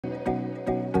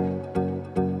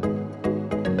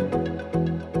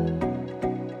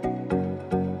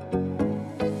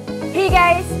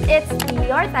guys, it's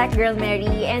your Tech Girl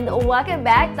Mary and welcome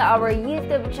back to our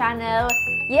YouTube channel.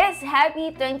 Yes,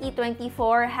 happy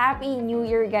 2024! Happy New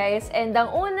Year guys! And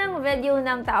ang unang video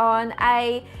ng taon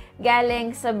ay galing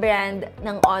sa brand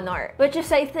ng Honor. Which is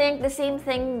I think the same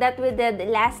thing that we did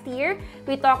last year.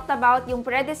 We talked about yung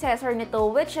predecessor nito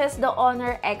which is the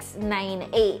Honor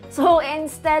X9a. So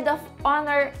instead of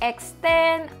Honor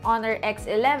X10, Honor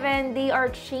X11, they are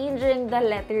changing the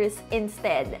letters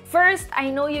instead. First,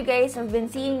 I know you guys have been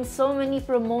seeing so many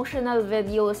promotional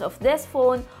videos of this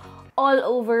phone all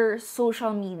over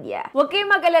social media. Huwag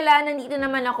kayong mag-alala, nandito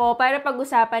naman ako para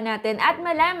pag-usapan natin at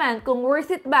malaman kung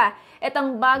worth it ba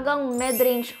itong bagong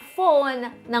mid-range phone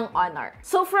ng Honor.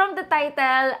 So from the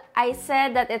title, I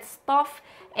said that it's tough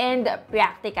and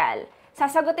practical.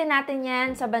 Sasagutin natin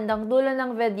yan sa bandang dulo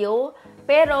ng video,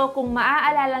 pero kung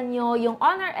maaalala nyo, yung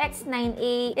Honor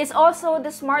X9a is also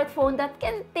the smartphone that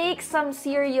can take some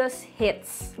serious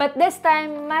hits. But this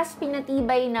time, mas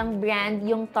pinatibay ng brand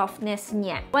yung toughness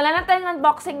niya. Wala na tayong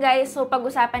unboxing guys, so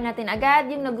pag-usapan natin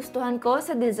agad yung nagustuhan ko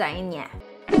sa design niya.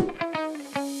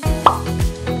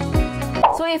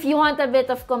 So if you want a bit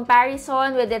of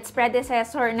comparison with its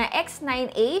predecessor na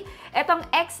X9a, itong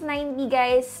X9b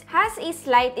guys has a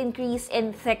slight increase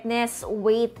in thickness,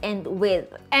 weight, and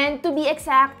width. And to be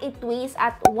exact, it weighs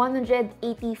at 185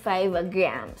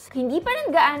 grams. Hindi pa rin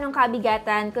gaanong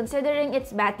kabigatan considering its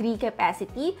battery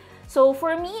capacity. So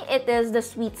for me, it is the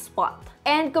sweet spot.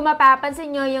 And kung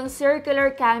mapapansin nyo, yung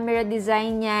circular camera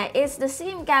design niya is the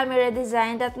same camera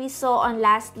design that we saw on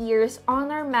last year's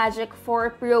Honor Magic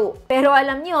 4 Pro. Pero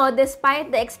alam nyo,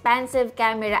 despite the expansive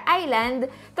camera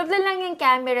island, tatlo lang yung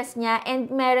cameras niya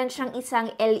and meron siyang isang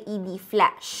LED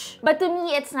flash. But to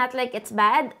me, it's not like it's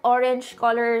bad. Orange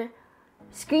color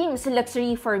screams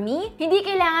luxury for me. Hindi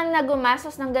kailangan na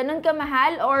gumastos ng ganun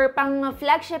kamahal or pang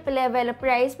flagship level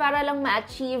price para lang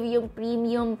ma-achieve yung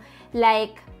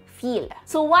premium-like feel.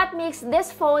 So what makes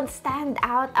this phone stand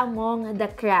out among the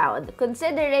crowd?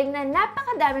 Considering na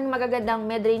napakadaming magagandang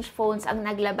mid-range phones ang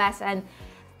naglabasan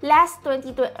last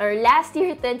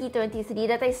year 2023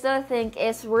 that I still think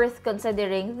is worth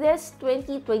considering this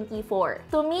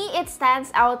 2024. To me, it stands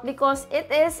out because it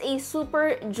is a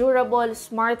super durable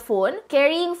smartphone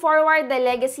carrying forward the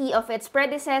legacy of its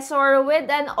predecessor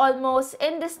with an almost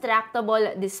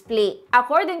indestructible display.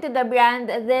 According to the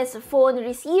brand, this phone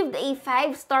received a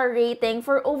 5-star rating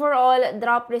for overall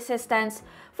drop resistance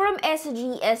from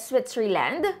SGS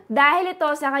Switzerland dahil ito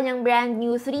sa kanyang brand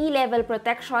new 3-level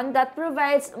protection that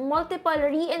provides multiple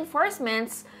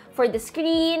reinforcements for the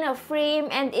screen, frame,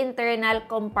 and internal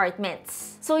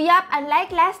compartments. So yep,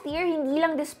 unlike last year, hindi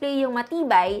lang display yung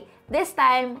matibay, this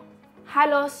time,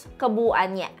 halos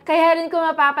kabuuan niya. Kaya rin kung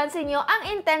mapapansin nyo,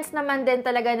 ang intense naman din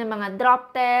talaga ng mga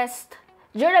drop test,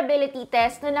 durability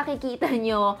test na nakikita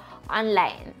nyo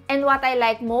online. And what I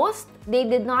like most, they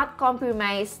did not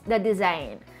compromise the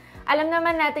design. Alam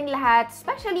naman nating lahat,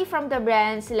 especially from the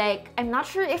brands like, I'm not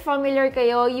sure if familiar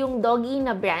kayo yung Doggy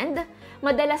na brand.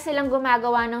 Madalas silang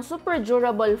gumagawa ng super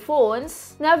durable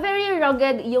phones na very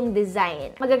rugged yung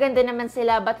design. Magaganda naman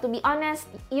sila, but to be honest,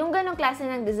 yung ganong klase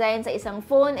ng design sa isang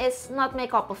phone is not my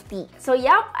cup of tea. So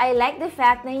yup, I like the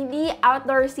fact na hindi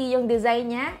outdoorsy yung design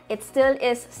niya. It still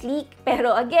is sleek,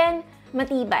 pero again,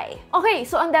 matibay. Okay,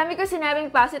 so ang dami ko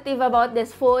sinabing positive about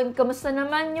this phone. Kamusta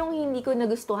naman yung hindi ko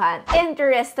nagustuhan?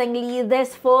 Interestingly,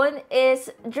 this phone is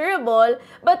durable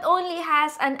but only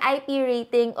has an IP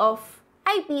rating of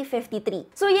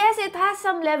IP53. So yes, it has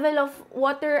some level of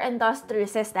water and dust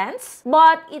resistance,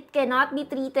 but it cannot be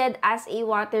treated as a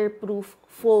waterproof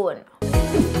phone.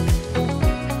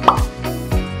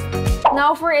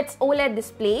 Now for its OLED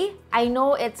display, I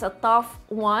know it's a tough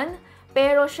one,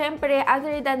 pero syempre,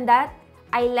 other than that,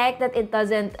 I like that it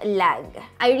doesn't lag.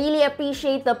 I really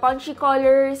appreciate the punchy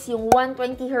colors, yung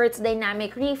 120Hz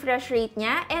dynamic refresh rate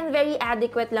niya, and very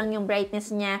adequate lang yung brightness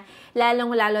niya,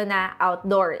 lalong-lalo na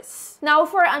outdoors. Now,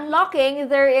 for unlocking,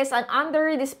 there is an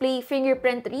under-display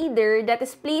fingerprint reader that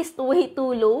is placed way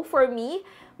too low for me,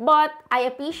 but I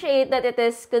appreciate that it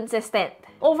is consistent.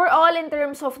 Overall, in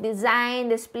terms of design,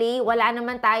 display, wala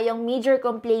naman tayong major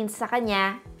complaints sa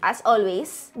kanya, as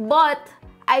always. But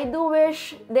I do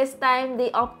wish this time they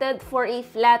opted for a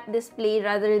flat display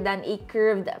rather than a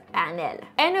curved panel.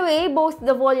 Anyway, both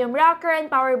the volume rocker and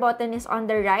power button is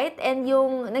on the right, and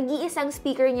yung nag-iisang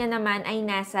speaker niya naman ay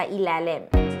nasa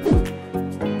ilalim.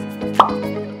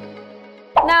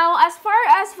 Now, as far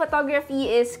as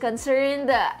photography is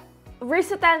concerned,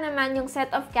 versatile naman yung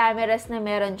set of cameras na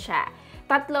meron siya.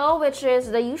 Tatlo, which is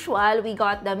the usual. We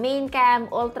got the main cam,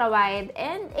 ultra-wide,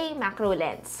 and a macro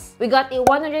lens. We got a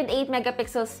 108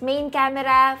 megapixels main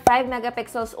camera, 5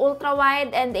 megapixels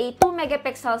ultra-wide, and a 2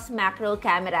 megapixels macro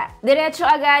camera. Diretso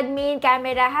agad, main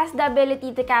camera has the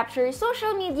ability to capture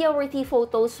social media-worthy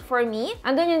photos for me.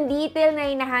 Andun yung detail na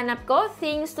hinahanap ko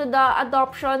thanks to the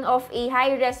adoption of a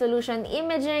high-resolution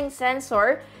imaging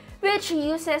sensor which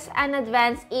uses an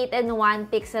advanced 8-in-1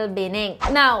 pixel binning.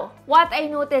 Now, what I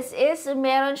noticed is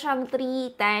meron siyang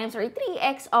 3 times or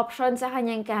 3x option sa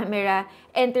kanyang camera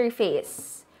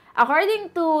interface.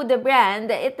 According to the brand,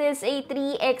 it is a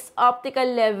 3x optical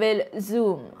level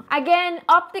zoom. Again,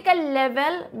 optical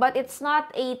level, but it's not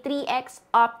a 3x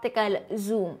optical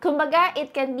zoom. Kumbaga,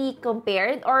 it can be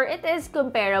compared or it is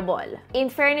comparable. In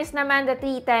fairness naman, the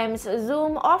 3 times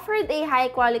zoom offered a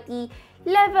high quality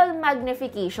level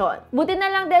magnification. Buti na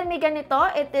lang din may ganito,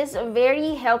 it is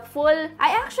very helpful.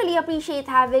 I actually appreciate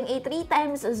having a 3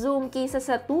 times zoom kaysa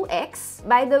sa 2x.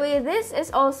 By the way, this is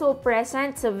also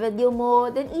present sa video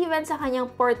mode and even sa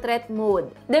kanyang portrait mode.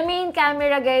 The main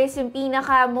camera, guys, yung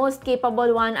pinaka most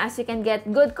capable one as you can get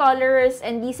good colors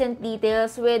and decent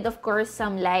details with, of course,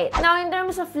 some light. Now, in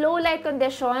terms of low light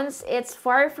conditions, it's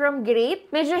far from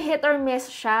great. Medyo hit or miss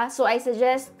siya, so I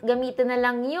suggest gamitin na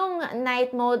lang yung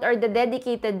night mode or the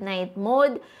dedicated night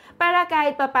mode para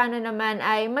kahit papano naman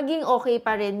ay maging okay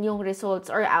pa rin yung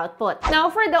results or output. Now,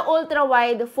 for the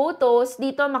ultra-wide photos,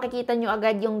 dito makikita nyo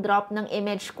agad yung drop ng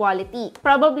image quality.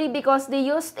 Probably because they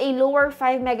used a lower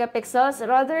 5 megapixels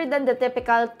rather than the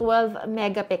typical 12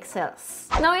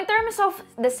 megapixels. Now, in terms of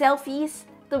the selfies,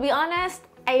 to be honest,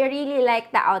 I really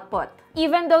like the output.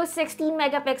 Even though 16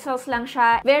 megapixels lang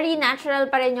siya, very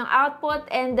natural pa rin yung output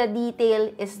and the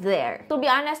detail is there. To be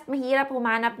honest, mahirap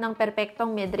humanap ng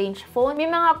perfectong mid-range phone.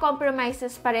 May mga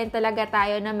compromises pa rin talaga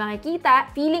tayo na makikita.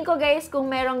 Feeling ko, guys,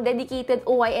 kung merong dedicated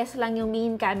OIS lang yung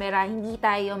main camera, hindi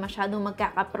tayo masyadong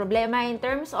magkakaproblema in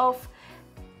terms of,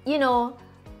 you know,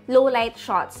 low light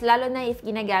shots, lalo na if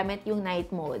ginagamit yung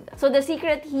night mode. So the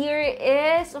secret here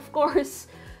is, of course,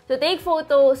 to take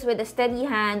photos with a steady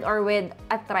hand or with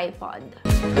a tripod.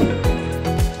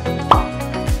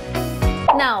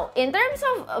 Now, in terms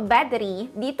of battery,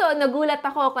 dito nagulat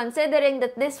ako considering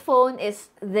that this phone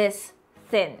is this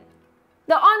thin.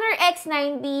 The Honor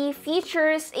X9b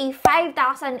features a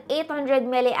 5,800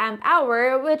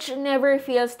 mAh, which never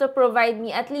fails to provide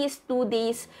me at least 2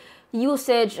 days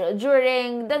usage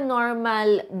during the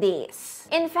normal days.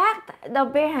 In fact, the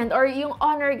brand or yung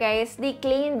Honor, guys, they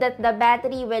claim that the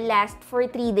battery will last for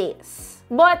 3 days.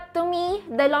 But to me,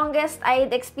 the longest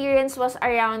I'd experienced was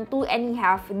around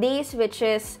 2.5 days, which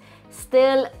is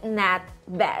still not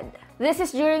bad. This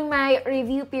is during my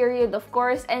review period, of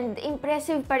course, and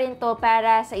impressive pa rin to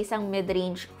para sa isang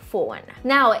mid-range phone.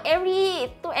 Now,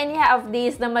 every 2.5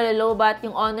 days na malalobat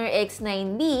yung Honor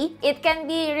X9b, it can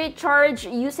be recharged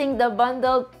using the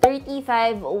bundled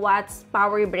 35 watts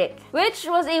power brick, which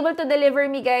was able to deliver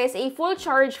me, guys, a full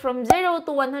charge from 0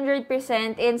 to 100%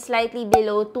 in slightly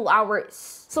below 2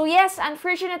 hours. So yes,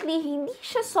 unfortunately, hindi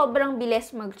siya sobrang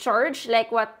bilis mag-charge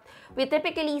like what we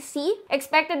typically see.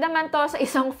 Expected naman to sa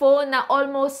isang phone na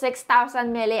almost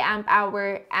 6,000 mAh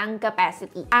ang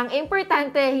capacity. Ang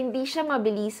importante, hindi siya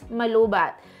mabilis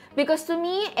malubat. Because to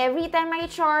me, every time I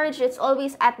charge, it's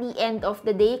always at the end of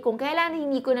the day kung kailan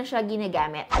hindi ko na siya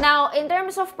ginagamit. Now, in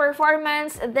terms of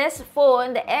performance, this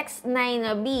phone, the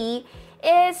X9b,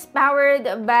 is powered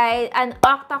by an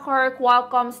octa-core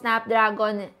Qualcomm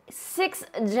Snapdragon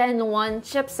 6 Gen 1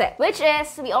 chipset, which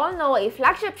is, we all know, a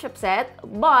flagship chipset,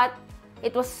 but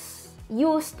it was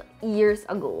used years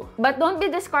ago. But don't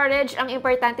be discouraged, ang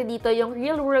importante dito yung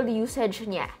real-world usage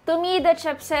niya. To me, the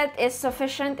chipset is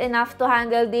sufficient enough to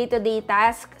handle day-to-day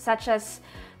tasks such as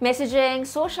messaging,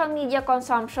 social media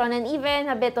consumption, and even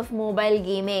a bit of mobile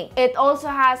gaming. It also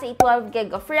has a 12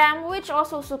 GB of RAM, which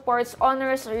also supports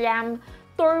Honor's RAM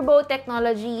Turbo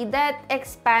technology that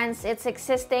expands its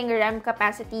existing RAM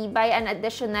capacity by an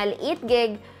additional 8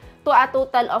 GB to a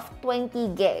total of 20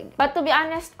 GB. But to be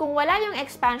honest, kung wala yung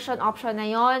expansion option na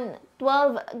yon,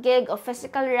 12 GB of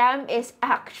physical RAM is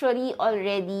actually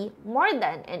already more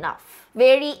than enough.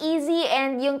 Very easy,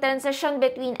 and yung transition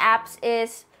between apps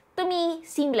is, to me,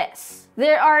 seamless.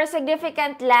 There are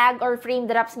significant lag or frame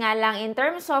drops nga lang in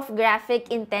terms of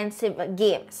graphic-intensive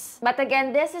games. But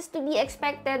again, this is to be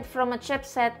expected from a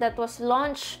chipset that was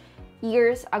launched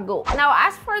years ago. Now,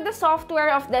 as for the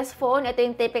software of this phone, ito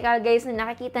yung typical, guys, na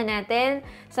nakikita natin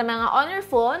sa mga Honor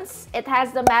phones. It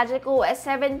has the Magic OS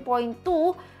 7.2,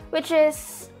 which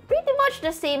is pretty much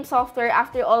the same software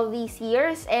after all these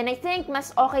years. And I think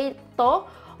mas okay to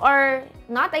Or,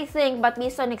 not I think, but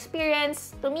based on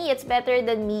experience, to me, it's better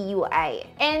than MIUI.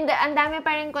 And ang dami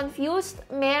pa rin confused.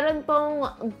 Meron pong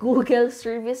Google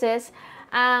services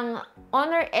ang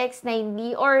Honor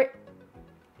X9b or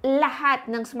lahat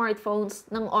ng smartphones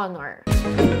ng Honor.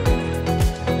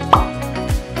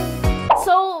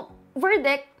 So,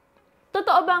 verdict,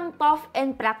 totoo bang tough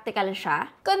and practical siya?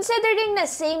 Considering na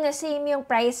same yung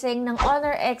pricing ng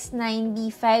Honor X9b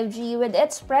 5G with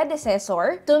its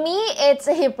predecessor, to me,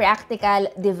 it's a practical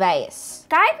device.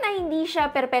 Kahit na hindi siya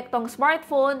perpektong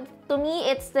smartphone, to me,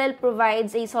 it still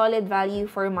provides a solid value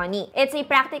for money. It's a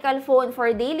practical phone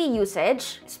for daily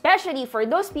usage, especially for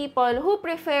those people who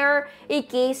prefer a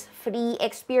case-free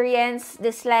experience,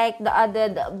 dislike the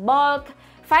added bulk,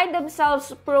 find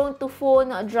themselves prone to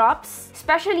phone drops,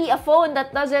 especially a phone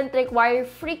that doesn't require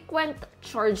frequent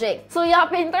charging. So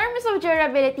yup, in terms of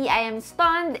durability, I am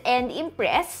stunned and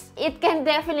impressed. It can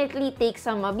definitely take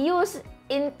some abuse,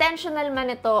 intentional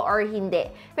man ito or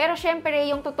hindi. Pero syempre,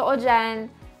 yung totoo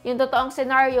dyan, yung totoong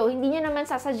scenario, hindi nyo naman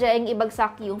sasadyaing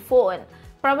ibagsak yung phone.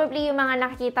 Probably yung mga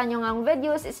nakikita nyo ngang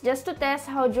videos is just to test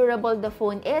how durable the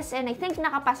phone is, and I think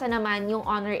nakapasa naman yung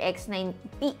Honor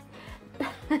X9b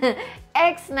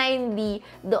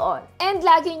doon. And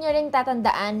lagi nyo ring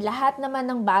tatandaan, lahat naman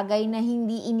ng bagay na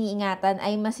hindi iniingatan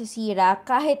ay masisira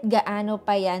kahit gaano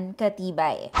pa yan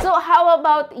katibay. So how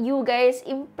about you guys?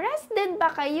 Impressed din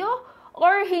ba kayo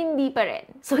or hindi pa rin?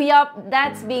 So yup,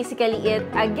 that's basically it.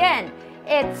 Again,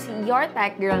 it's your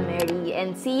Tech Girl Mary,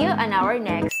 and see you on our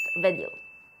next video.